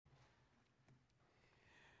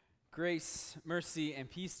Grace, mercy, and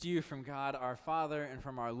peace to you from God our Father and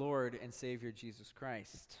from our Lord and Savior Jesus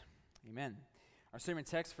Christ. Amen. Our sermon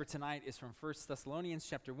text for tonight is from 1 Thessalonians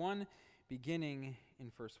chapter 1, beginning in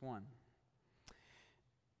verse 1.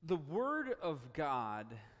 The Word of God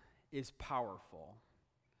is powerful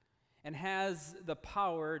and has the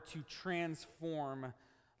power to transform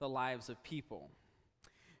the lives of people.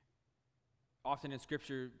 Often in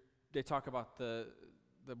Scripture, they talk about the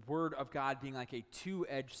Word of God being like a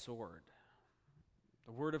two-edged sword.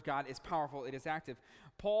 The Word of God is powerful, it is active.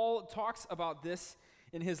 Paul talks about this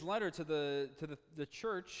in his letter to the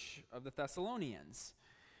church of the Thessalonians.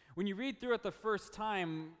 When you read through it the first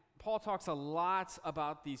time, Paul talks a lot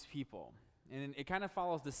about these people. And it kind of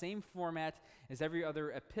follows the same format as every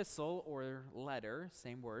other epistle or letter,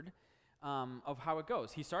 same word, of how it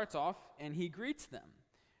goes. He starts off and he greets them.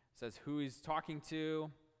 Says who he's talking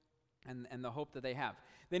to and the hope that they have.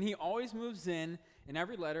 Then he always moves in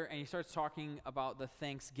every letter and he starts talking about the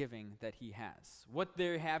thanksgiving that he has, what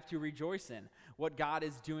they have to rejoice in, what God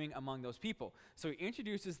is doing among those people. So he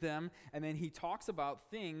introduces them and then he talks about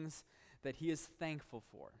things that he is thankful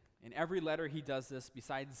for. In every letter he does this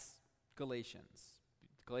besides Galatians.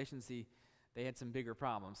 Galatians, they had some bigger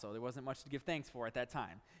problems, so there wasn't much to give thanks for at that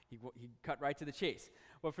time. He cut right to the chase.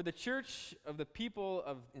 But for the church of the people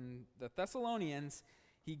in the Thessalonians,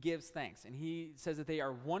 he gives thanks, and he says that they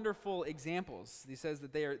are wonderful examples. He says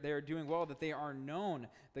that they are doing well, that they are known.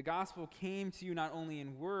 The gospel came to you not only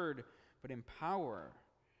in word, but in power.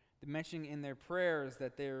 The mentioning in their prayers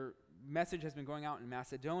that their message has been going out in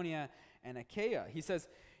Macedonia and Achaia. He says,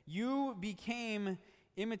 you became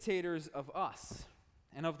imitators of us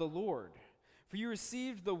and of the Lord, for you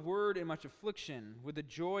received the word in much affliction with the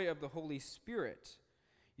joy of the Holy Spirit.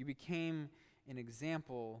 You became an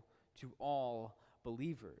example to all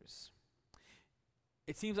believers.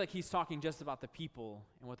 It seems like he's talking just about the people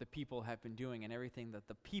and what the people have been doing and everything that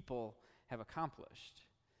the people have accomplished.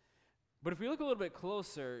 But if we look a little bit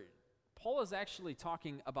closer, Paul is actually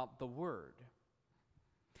talking about the word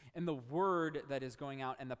and the word that is going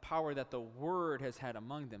out and the power that the word has had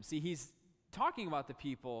among them. See, he's talking about the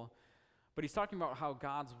people, but he's talking about how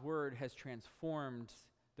God's word has transformed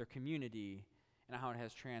their community and how it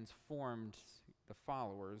has transformed the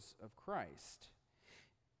followers of Christ.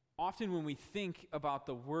 Often when we think about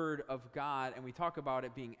the Word of God and we talk about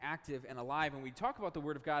it being active and alive, and we talk about the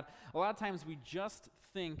Word of God, a lot of times we just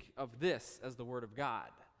think of this as the Word of God.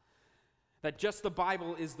 That just the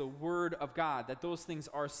Bible is the Word of God, that those things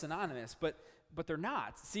are synonymous, but they're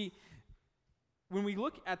not. See, when we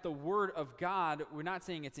look at the Word of God, we're not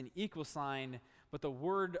saying it's an equal sign, but the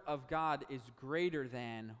Word of God is greater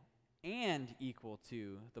than and equal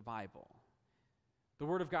to the Bible. The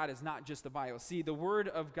Word of God is not just the Bible. See, the Word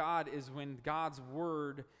of God is when God's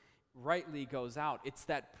Word rightly goes out. It's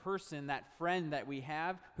that person, that friend that we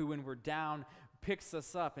have who, when we're down, picks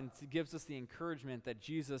us up and gives us the encouragement that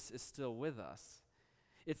Jesus is still with us.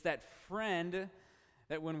 It's that friend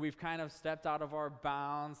that when we've kind of stepped out of our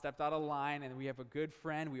bounds, stepped out of line, and we have a good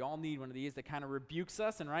friend, we all need one of these that kind of rebukes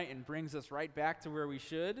us and brings us right back to where we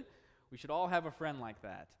should. We should all have a friend like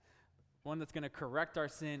that. One that's going to correct our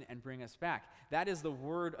sin and bring us back. That is the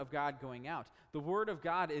Word of God going out. The Word of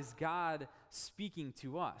God is God speaking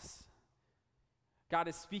to us. God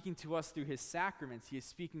is speaking to us through His sacraments. He is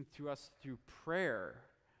speaking to us through prayer.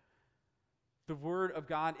 The Word of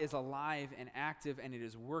God is alive and active, and it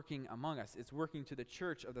is working among us. It's working to the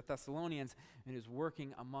church of the Thessalonians, and it is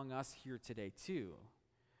working among us here today too.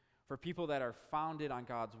 For people that are founded on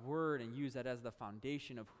God's Word and use that as the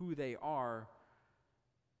foundation of who they are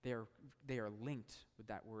linked with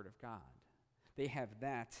that Word of God. They have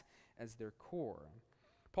that as their core.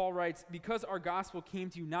 Paul writes, because our gospel came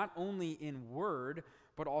to you not only in word,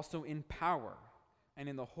 but also in power, and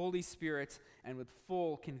in the Holy Spirit, and with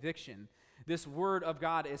full conviction. This Word of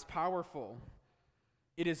God is powerful.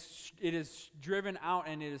 It is driven out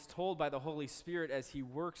and it is told by the Holy Spirit as He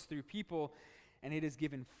works through people, and it is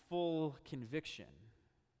given full conviction,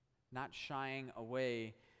 not shying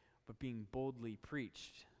away, but being boldly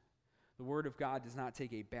preached. The Word of God does not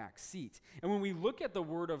take a back seat. And when we look at the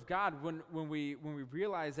Word of God, when we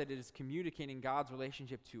realize that it is communicating God's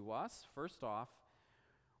relationship to us, first off,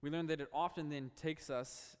 we learn that it often then takes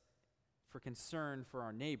us for concern for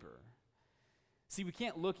our neighbor. See, we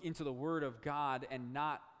can't look into the Word of God and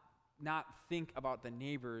not think about the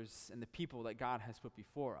neighbors and the people that God has put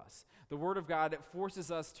before us. The Word of God, it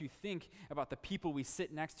forces us to think about the people we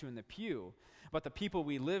sit next to in the pew, about the people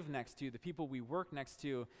we live next to, the people we work next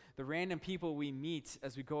to, the random people we meet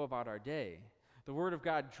as we go about our day. The Word of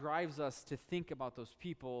God drives us to think about those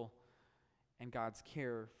people and God's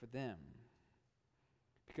care for them.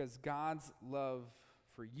 Because God's love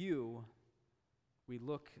for you, we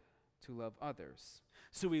look to love others.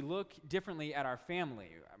 So we look differently at our family.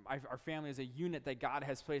 Our family is a unit that God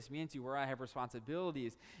has placed me into where I have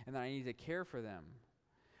responsibilities and that I need to care for them.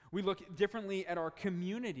 We look differently at our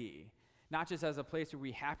community, not just as a place where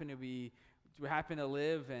we happen to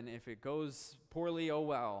live, and if it goes poorly, oh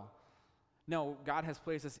well. No, God has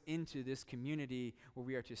placed us into this community where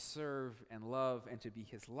we are to serve and love and to be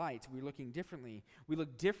his light. We're looking differently. We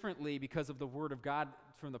look differently because of the word of God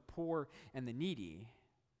from the poor and the needy.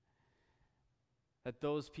 That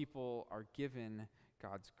those people are given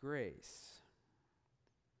God's grace.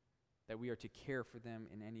 That we are to care for them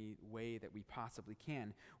in any way that we possibly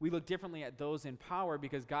can. We look differently at those in power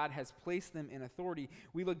because God has placed them in authority.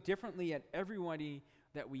 We look differently at everybody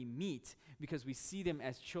that we meet because we see them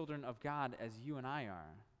as children of God as you and I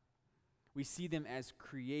are. We see them as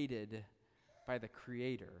created by the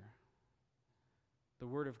Creator. The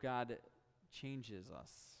Word of God changes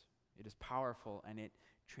us. It is powerful and it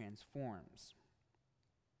transforms.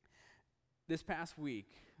 This past week,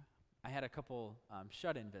 I had a couple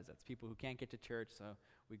shut-in visits, people who can't get to church, so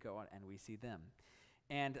we go out and we see them.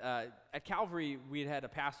 And at Calvary, we had a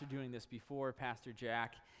pastor doing this before, Pastor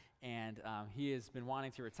Jack, and he has been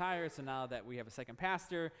wanting to retire, so now that we have a second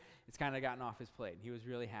pastor, it's kind of gotten off his plate. He was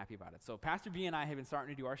really happy about it. So Pastor B and I have been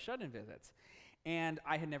starting to do our shut-in visits, and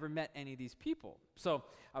I had never met any of these people. So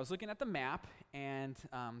I was looking at the map, and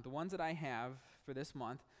the ones that I have for this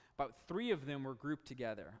month, about 3 of them were grouped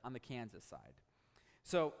together on the Kansas side.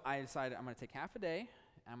 So I decided I'm going to take half a day,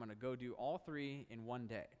 and I'm going to go do all 3 in one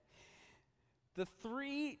day. The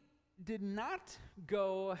 3 did not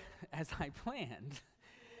go as I planned.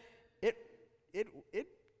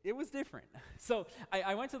 It was different. So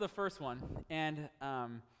I went to the first one, and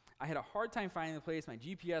I had a hard time finding the place. My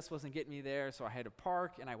GPS wasn't getting me there, so I had to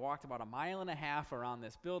park, and I walked about 1.5 miles around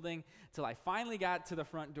this building till I finally got to the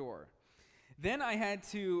front door. Then I had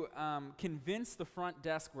to convince the front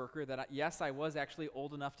desk worker that, yes, I was actually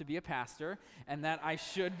old enough to be a pastor, and that I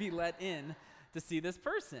should be let in to see this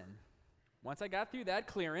person. Once I got through that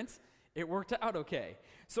clearance, it worked out okay.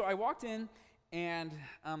 So I walked in, and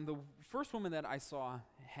the first woman that I saw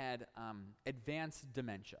had advanced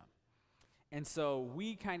dementia. And so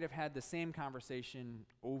we kind of had the same conversation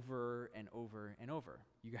over and over and over.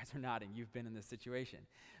 You guys are nodding. You've been in this situation.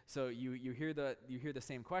 So you hear the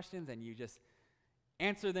same questions, and you just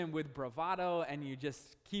answer them with bravado, and you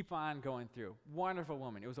just keep on going through. Wonderful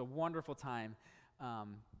woman. It was a wonderful time.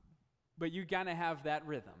 But you gotta have that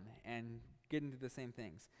rhythm and get into the same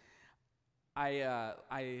things.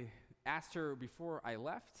 I asked her before I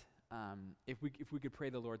left if we could pray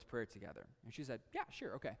the Lord's Prayer together. And she said, yeah,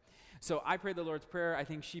 sure, okay. So I prayed the Lord's Prayer. I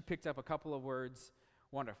think she picked up a couple of words.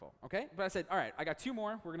 Wonderful, okay? But I said, all right, I got 2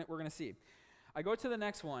 more. We're gonna see. I go to the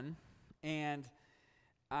next one, and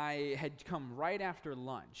I had come right after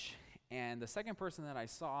lunch. And the second person that I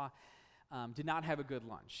saw did not have a good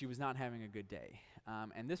lunch. She was not having a good day.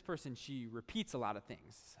 And this person, she repeats a lot of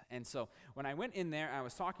things. And so when I went in there, I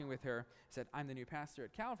was talking with her, said, I'm the new pastor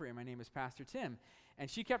at Calvary, and my name is Pastor Tim. And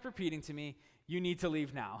she kept repeating to me, you need to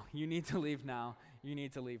leave now. You need to leave now. You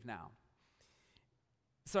need to leave now.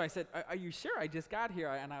 So I said, are you sure? I just got here,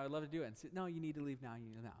 and I would love to do it. And she said, no, you need to leave now. You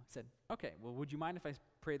need to leave now. I said, okay, well, would you mind if I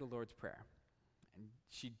pray the Lord's Prayer? And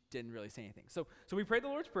she didn't really say anything. So we prayed the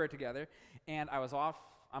Lord's Prayer together, and I was off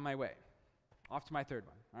on my way, off to my third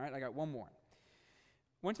one. All right, I got one more.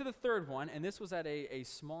 Went to the third one, and this was at a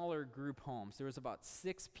smaller group home. So there was about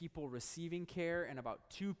 6 people receiving care and about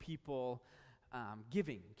 2 people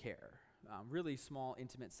giving care. Really small,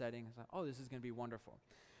 intimate setting. I thought, oh, this is going to be wonderful.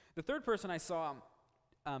 The third person I saw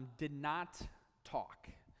did not talk.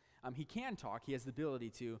 He can talk. He has the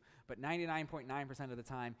ability to, but 99.9% of the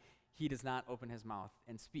time, he does not open his mouth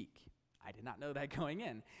and speak. I did not know that going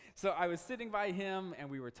in. So I was sitting by him,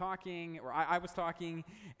 and we were talking, or I was talking,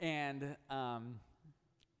 and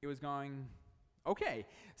it was going okay.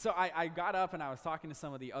 So I got up, and I was talking to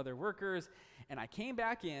some of the other workers, and I came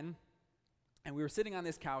back in, and we were sitting on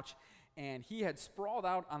this couch, and he had sprawled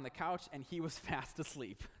out on the couch, and he was fast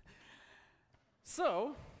asleep.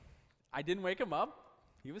 So I didn't wake him up.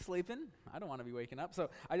 He was sleeping. I don't want to be waking up.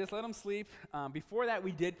 So I just let him sleep. Before that,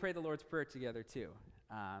 we did pray the Lord's Prayer together, too.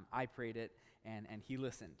 I prayed it, and he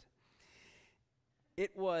listened.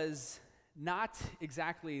 It was not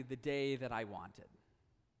exactly the day that I wanted.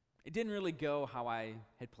 It didn't really go how I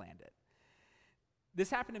had planned it.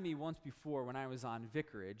 This happened to me once before when I was on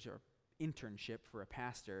vicarage or internship for a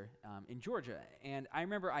pastor in Georgia. And I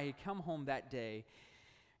remember I had come home that day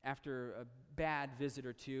after a bad visit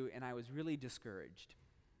or two, and I was really discouraged.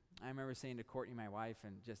 I remember saying to Courtney, my wife,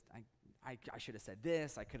 and just, I should have said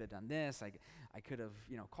this, I could have done this, I could have,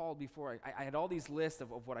 called before. I had all these lists of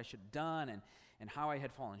what I should have done and how I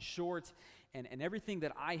had fallen short and everything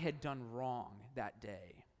that I had done wrong that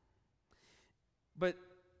day. But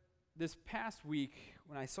this past week,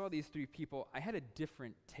 when I saw these three people, I had a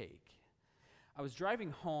different take. I was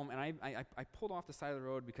driving home, and I pulled off the side of the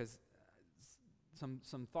road because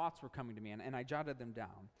some thoughts were coming to me, and I jotted them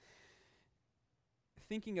down.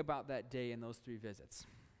 Thinking about that day and those three visits,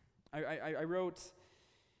 I wrote,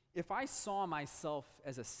 if I saw myself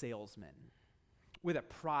as a salesman with a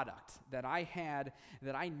product that I had,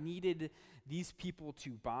 that I needed these people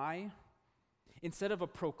to buy, instead of a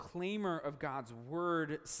proclaimer of God's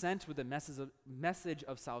word sent with a message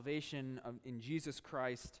of salvation in Jesus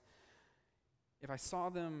Christ, if I saw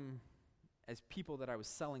them as people that I was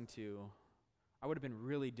selling to, I would have been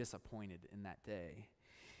really disappointed in that day.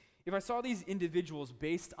 If I saw these individuals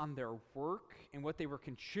based on their work and what they were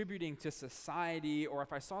contributing to society, or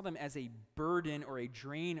if I saw them as a burden or a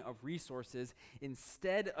drain of resources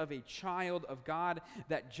instead of a child of God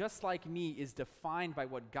that, just like me, is defined by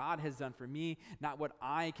what God has done for me, not what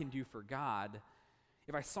I can do for God,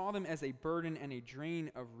 if I saw them as a burden and a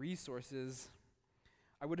drain of resources,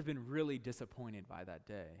 I would have been really disappointed by that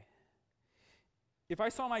day. If I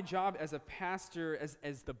saw my job as a pastor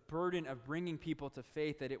as the burden of bringing people to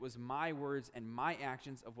faith, that it was my words and my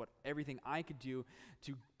actions of what everything I could do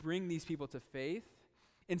to bring these people to faith,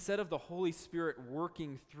 instead of the Holy Spirit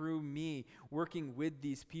working through me, working with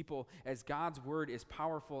these people, as God's word is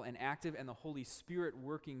powerful and active, and the Holy Spirit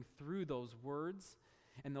working through those words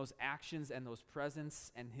and those actions and those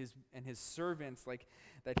presence and his servants like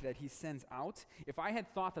that he sends out, if I had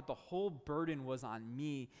thought that the whole burden was on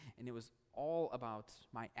me and it was all about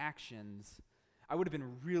my actions, I would have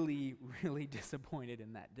been really, really disappointed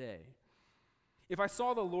in that day. If I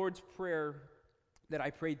saw the Lord's Prayer that I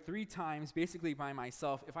prayed 3 times, basically by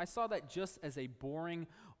myself, if I saw that just as a boring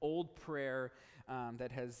old prayer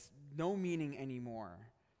that has no meaning anymore,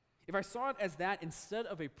 if I saw it as that instead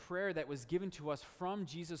of a prayer that was given to us from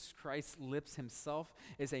Jesus Christ's lips himself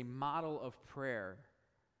as a model of prayer,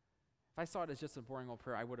 if I saw it as just a boring old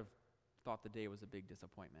prayer, I would have thought the day was a big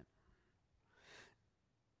disappointment.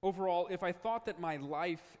 Overall, if I thought that my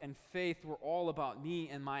life and faith were all about me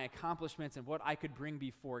and my accomplishments and what I could bring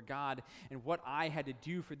before God and what I had to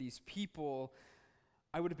do for these people,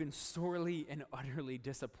 I would have been sorely and utterly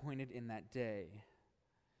disappointed in that day.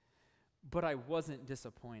 But I wasn't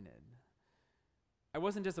disappointed. I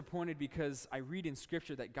wasn't disappointed because I read in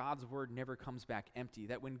Scripture that God's word never comes back empty,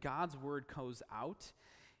 that when God's word goes out,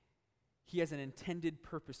 he has an intended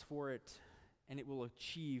purpose for it, and it will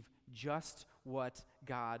achieve just what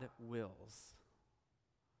God wills.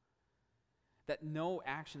 That no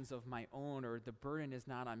actions of my own, or the burden is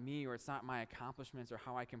not on me, or it's not my accomplishments or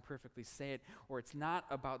how I can perfectly say it, or it's not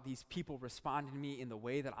about these people responding to me in the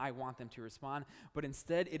way that I want them to respond, but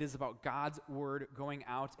instead it is about God's word going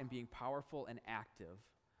out and being powerful and active.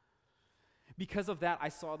 Because of that, I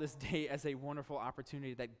saw this day as a wonderful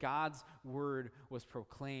opportunity that God's word was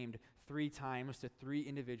proclaimed 3 times to 3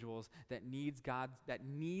 individuals that needs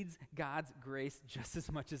God's grace just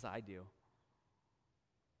as much as I do.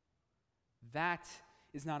 That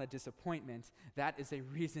is not a disappointment. That is a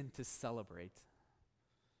reason to celebrate.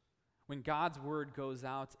 When God's word goes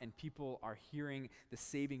out and people are hearing the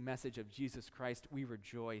saving message of Jesus Christ, we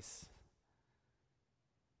rejoice.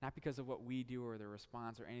 Not because of what we do or the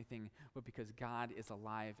response or anything, but because God is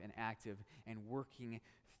alive and active and working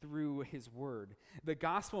through his word. The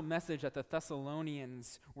gospel message that the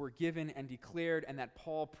Thessalonians were given and declared, and that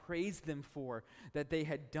Paul praised them for, that they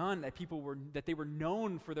had done, that they were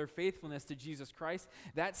known for their faithfulness to Jesus Christ,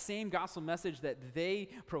 that same gospel message that they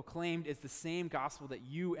proclaimed is the same gospel that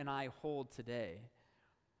you and I hold today.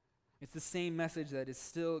 It's the same message that is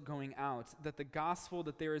still going out, that the gospel,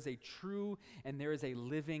 that there is a true and there is a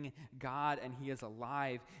living God, and he is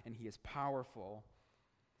alive and he is powerful.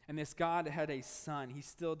 And this God had a son, he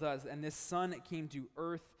still does, and this son came to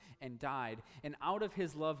earth and died. And out of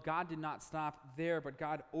his love, God did not stop there, but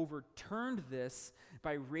God overturned this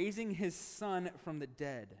by raising his son from the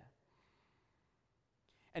dead.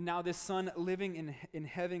 And now this son living in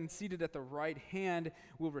heaven, seated at the right hand,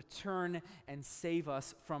 will return and save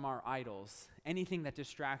us from our idols. Anything that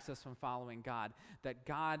distracts us from following God. That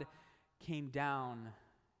God came down,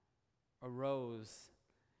 arose,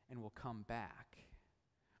 and will come back.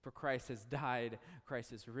 For Christ has died, Christ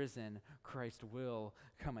has risen, Christ will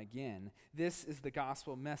come again. This is the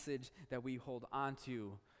gospel message that we hold on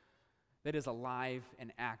to, that is alive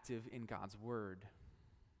and active in God's word.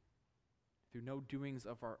 Through no doings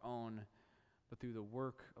of our own, but through the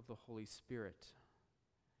work of the Holy Spirit.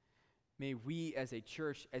 May we as a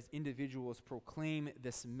church, as individuals, proclaim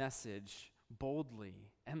this message boldly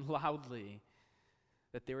and loudly,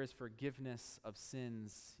 that there is forgiveness of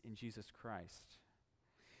sins in Jesus Christ.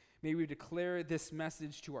 May we declare this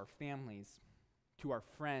message to our families, to our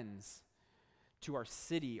friends, to our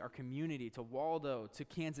city, our community, to Waldo, to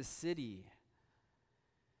Kansas City.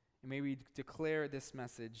 And may we declare this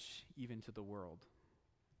message even to the world.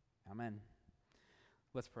 Amen.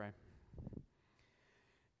 Let's pray.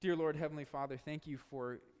 Dear Lord, Heavenly Father, thank you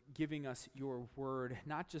for giving us your word,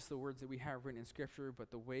 not just the words that we have written in Scripture, but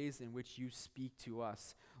the ways in which you speak to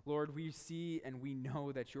us. Lord, we see and we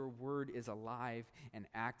know that your word is alive and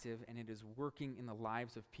active, and it is working in the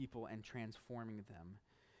lives of people and transforming them.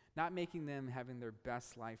 Not making them having their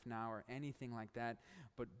best life now or anything like that,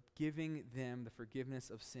 but giving them the forgiveness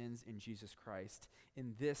of sins in Jesus Christ.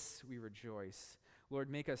 In this we rejoice. Lord,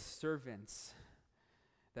 make us servants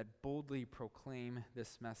that boldly proclaim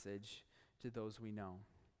this message to those we know.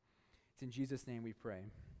 It's in Jesus' name we pray.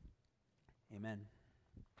 Amen.